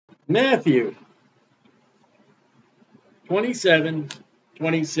Matthew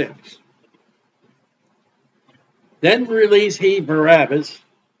 27:26. Then released he Barabbas,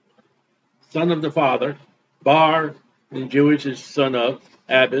 son of the father. Bar in Jewish is son of,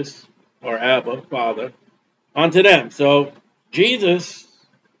 Abbas or Abba, father, unto them. So Jesus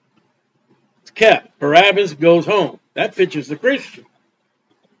is kept. Barabbas goes home. That pictures the Christian.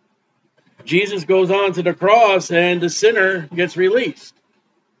 Jesus goes on to the cross and the sinner gets released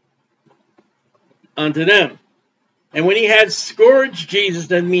unto them. And when he had scourged Jesus,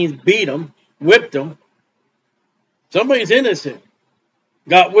 that means beat him, whipped him. Somebody's innocent,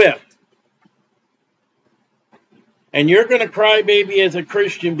 got whipped. And you're going to cry baby as a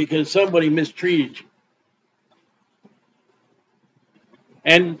Christian because somebody mistreated you.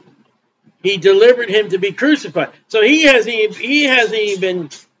 And he delivered him to be crucified. So he hasn't even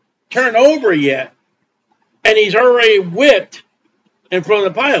turned over yet. And he's already whipped in front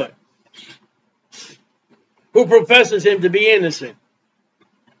of Pilate, who professes him to be innocent.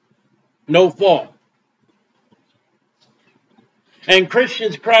 No fault. And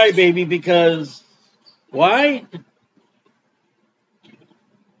Christians cry baby because, why?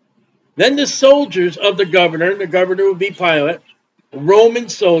 Then the soldiers of the governor would be Pilate, Roman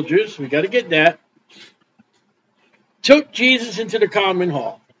soldiers, we got to get that, took Jesus into the common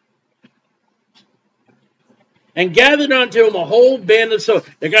hall and gathered unto him a whole band of soldiers.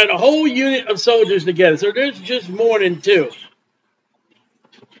 They got a whole unit of soldiers together, so there's just more than two.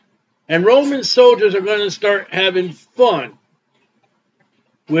 And Roman soldiers are going to start having fun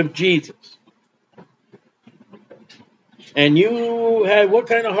with Jesus. And you had what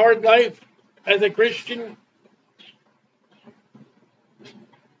kind of hard life as a Christian?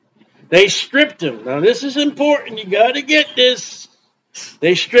 They stripped him. Now this is important. You got to get this.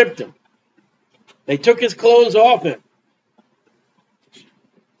 They stripped him. They took his clothes off him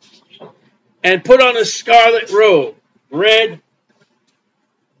and put on a scarlet robe, red,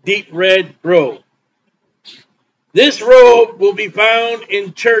 deep red robe. This robe will be found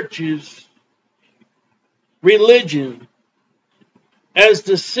in churches, religion, as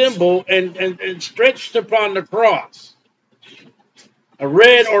the symbol and stretched upon the cross. A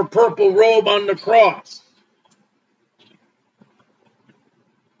red or purple robe on the cross.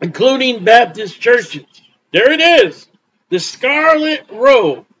 Including Baptist churches. There it is. The scarlet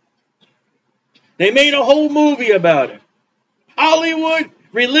robe. They made a whole movie about it. Hollywood,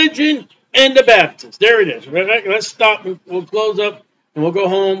 religion, and the Baptists. There it is. Let's stop. We'll close up and we'll go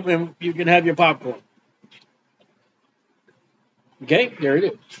home and you can have your popcorn. Okay, there it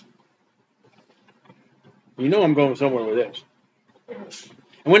is. You know I'm going somewhere with this.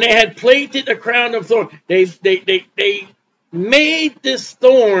 And when they had plaited a crown of thorns, they made this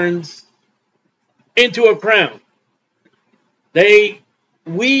thorns into a crown. They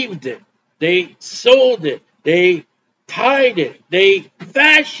weaved it. They sewed it. They tied it. They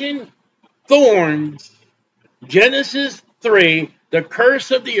fashioned thorns. Genesis 3, the curse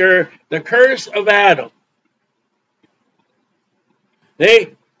of the earth, the curse of Adam.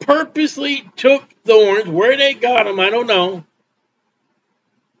 They purposely took thorns, where they got them, I don't know,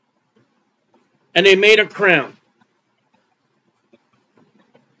 and they made a crown.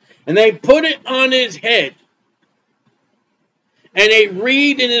 And they put it on his head. And a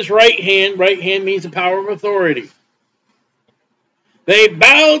reed in his right hand means the power of authority. They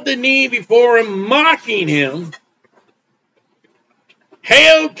bowed the knee before him, mocking him.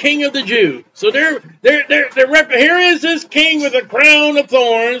 Hail, King of the Jews. So here is this king with a crown of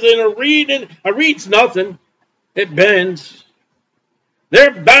thorns and a reed. And a reed's nothing. It bends.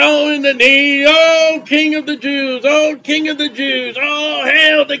 They're bowing the knee. Oh, King of the Jews. Oh, King of the Jews. Oh,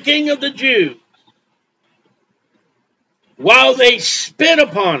 hail the King of the Jews. While they spit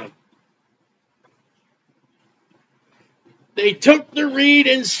upon him. They took the reed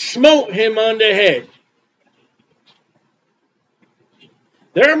and smote him on the head.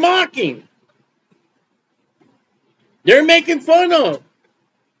 They're mocking. They're making fun of.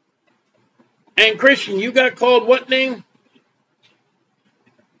 And Christian, you got called what name?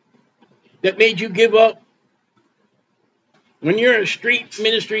 That made you give up? When you're a street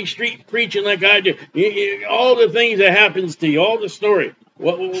ministry, street preaching like I do, all the things that happens to you, all the story.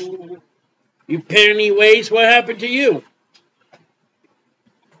 You penny waste, what happened to you?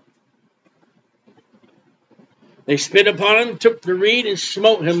 They spit upon him, took the reed, and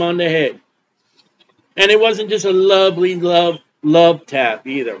smote him on the head. And it wasn't just a lovely love tap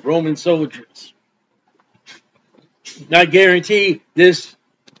either. Roman soldiers. I guarantee this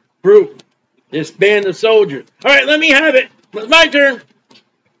group, this band of soldiers. All right, let me have it. It's my turn.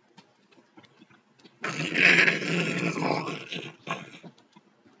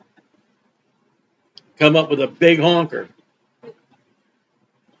 come up with a big honker.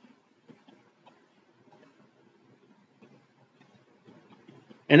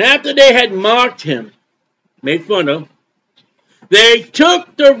 And after they had mocked him, made fun of, they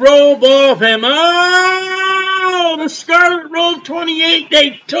took the robe off him. Oh, the scarlet robe 28,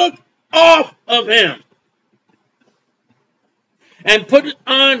 they took off of him. And put it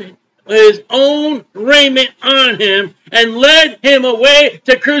on his own raiment on him and led him away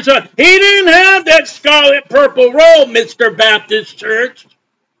to crucify. He didn't have that scarlet purple robe, Mr. Baptist Church.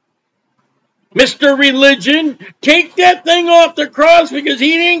 Mr. Religion, take that thing off the cross because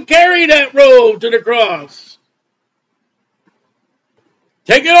he didn't carry that robe to the cross.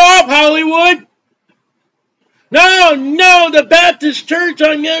 Take it off, Hollywood. No, the Baptist Church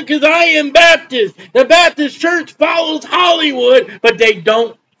on you because I am Baptist. The Baptist Church follows Hollywood, but they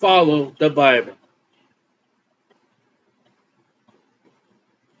don't follow the Bible.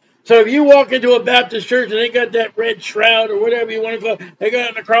 So if you walk into a Baptist church and they got that red shroud or whatever you want to call it, they got it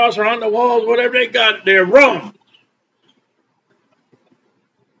on the cross or on the walls, whatever they got, they're wrong.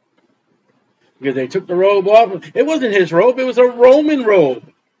 Because they took the robe off. It wasn't his robe, it was a Roman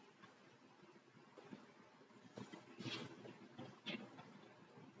robe.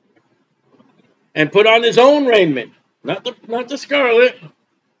 And put on his own raiment, not the scarlet,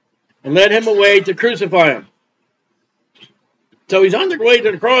 and led him away to crucify him. So he's on the way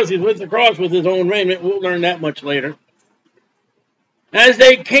to the cross. He's with the cross with his own raiment. We'll learn that much later. As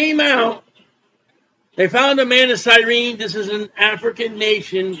they came out, they found a man of Cyrene. This is an African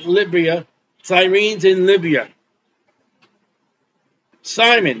nation, Libya. Cyrene's in Libya.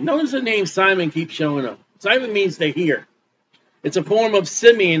 Simon. Notice the name Simon keeps showing up. Simon means to hear. It's a form of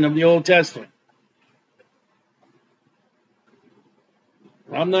Simeon of the Old Testament.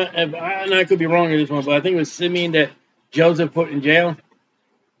 I could be wrong on this one, but I think it was Simeon that Joseph put in jail.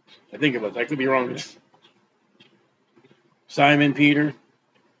 I think it was. I could be wrong. Simon Peter.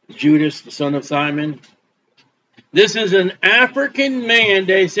 Judas, the son of Simon. This is an African man,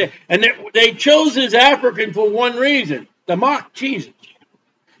 they say. And they chose this African for one reason. To mock Jesus.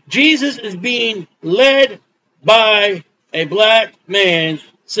 Jesus is being led by a black man,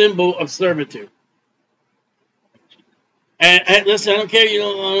 symbol of servitude. And listen, I don't care. I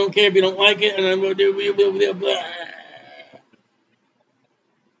don't care if you don't like it. And I'm going to do.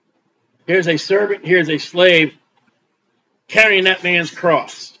 Here's a servant. Here's a slave carrying that man's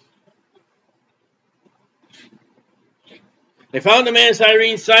cross. They found a man,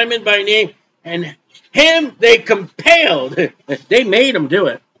 Cyrene, Simon by name, and him they compelled. They made him do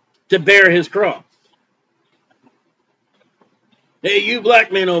it to bear his cross. Hey, you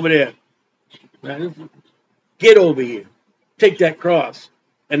black men over there, get over here. Take that cross.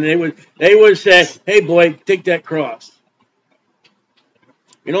 And they would say, hey, boy, take that cross.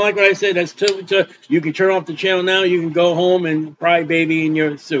 You know, like what I said, that's you can turn off the channel now. You can go home and cry baby in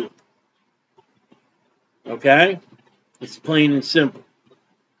your soup. Okay? It's plain and simple.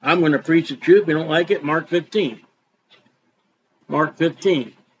 I'm going to preach the truth. If you don't like it, Mark 15. Mark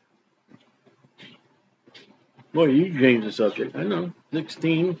 15. Boy, you changed the subject. I know.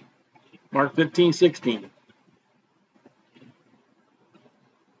 16. Mark 15, 16.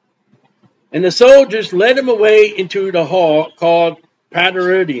 And the soldiers led him away into the hall called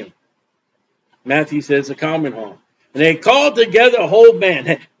Praetorium. Matthew says the common hall. And they called together a whole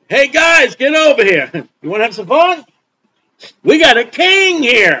band. Hey, guys, get over here. You want to have some fun? We got a king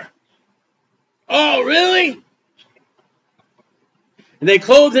here. Oh, really? And they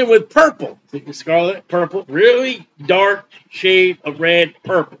clothed him with purple. Scarlet, purple, really dark shade of red,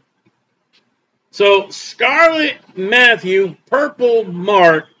 purple. So, scarlet Matthew, purple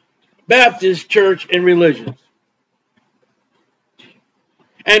Mark, Baptist church and religions.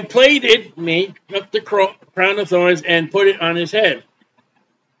 And plaited, made up the crown of thorns and put it on his head.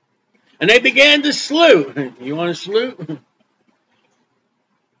 And they began to slew. You want to slew?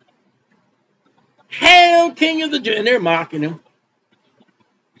 Hail, King of the Jews. And they're mocking him.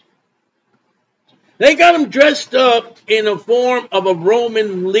 They got him dressed up in a form of a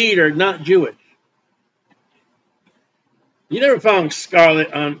Roman leader, not Jewish. You never found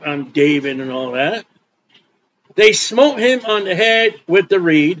scarlet on David and all that. They smote him on the head with the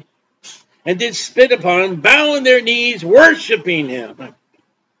reed and did spit upon him, bowing their knees, worshiping him.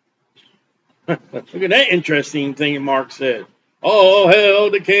 Look at that interesting thing Mark said. Oh, hail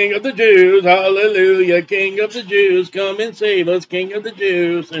the King of the Jews. Hallelujah. King of the Jews. Come and save us, King of the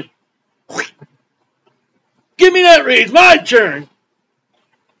Jews. Give me that reed. It's my turn.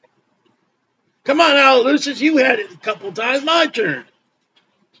 Come on, Lucius, you had it a couple times. My turn.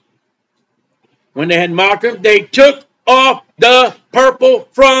 When they had mocked him, they took off the purple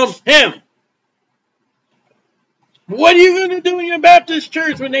from him. What are you going to do in your Baptist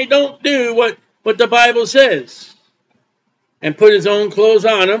church when they don't do what the Bible says? And put his own clothes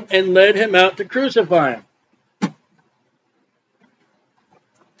on him and led him out to crucify him.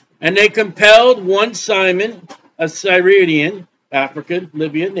 And they compelled one Simon, a Cyrenian, African,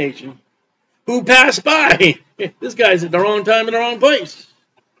 Libyan nation, who passed by. This guy's at the wrong time in the wrong place.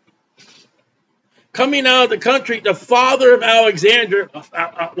 Coming out of the country, the father of Alexander.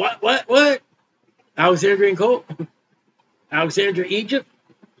 What? Alexandrian cult? Alexandria, Egypt?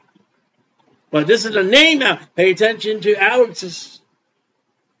 But this is a name now. Pay attention to Alex's.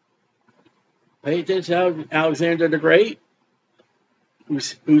 Pay attention to Alexander the Great,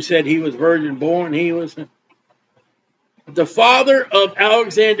 who said he was virgin born. He was the father of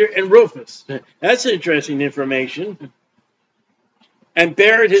Alexander and Rufus. That's interesting information. And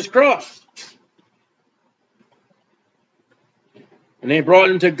buried his cross. And they brought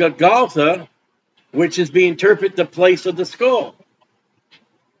him to Golgotha, which is being interpreted the place of the skull.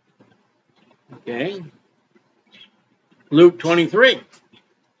 Okay. Luke 23.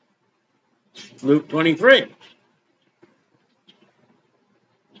 Luke 23.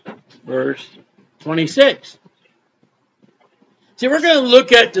 Verse 26. See, we're going to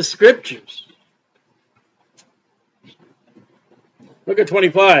look at the scriptures. Look at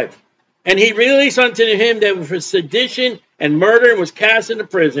 25. And he released unto him that was for sedition and murder and was cast into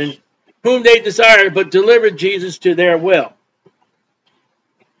prison, whom they desired, but delivered Jesus to their will.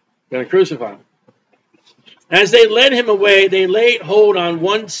 Going to crucify him. As they led him away, they laid hold on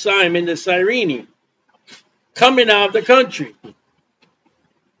one Simon the Cyrenian, coming out of the country.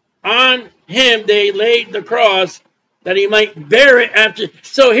 On him they laid the cross, that he might bear it after.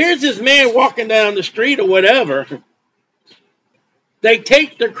 So here's this man walking down the street or whatever. They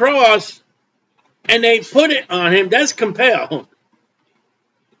take the cross and they put it on him. That's compelled.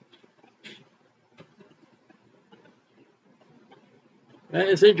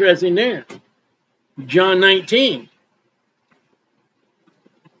 That's interesting there. John 19.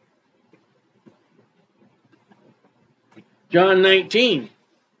 John 19.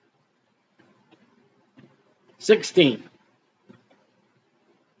 16.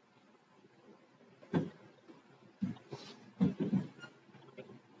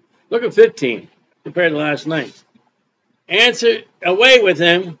 Look at 15 compared to last night. Answer, away with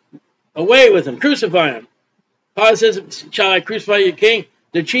him, crucify him. Pilate says, shall I crucify your king?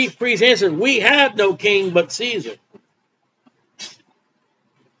 The chief priest answered, we have no king but Caesar.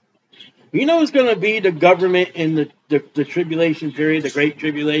 You know who's going to be the government in the tribulation period, the great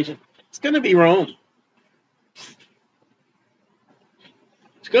tribulation? It's going to be Rome.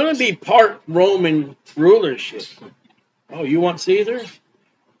 It's going to be part Roman rulership. Oh, you want Caesar?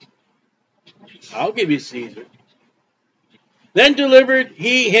 I'll give you Caesar. Then delivered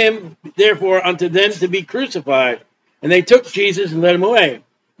he him, therefore, unto them to be crucified. And they took Jesus and led him away,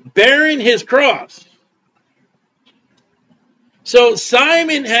 bearing his cross. So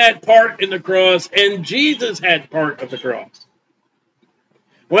Simon had part in the cross, and Jesus had part of the cross.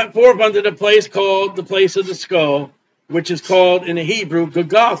 Went forth unto the place called the place of the skull, which is called in the Hebrew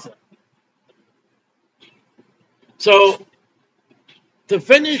Golgotha. So, to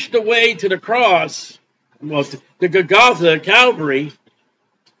finish the way to the cross, well, the Golgotha, Calvary,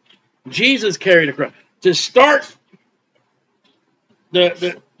 Jesus carried the cross. To start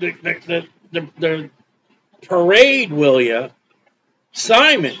the parade, will ya?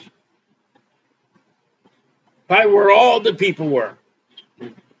 Simon, by where all the people were.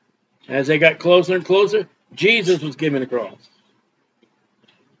 As they got closer and closer, Jesus was given the cross.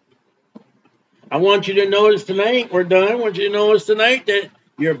 I want you to notice tonight, we're done. I want you to notice tonight that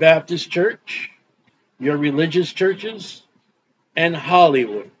your Baptist church, your religious churches, and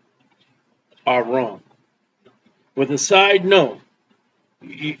Hollywood are wrong. With a side note,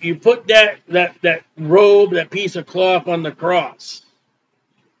 you put that robe, that piece of cloth on the cross.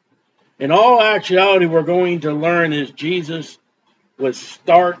 In all actuality, we're going to learn is Jesus was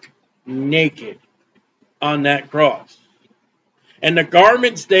stark naked on that cross. And the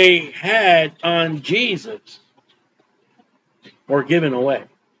garments they had on Jesus were given away.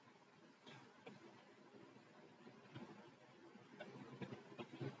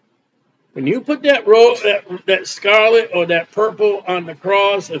 When you put that robe, that scarlet or that purple on the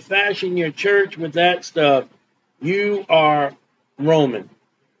cross and fashion your church with that stuff, you are Roman.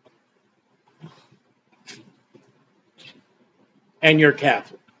 And you're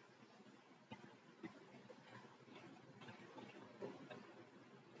Catholic.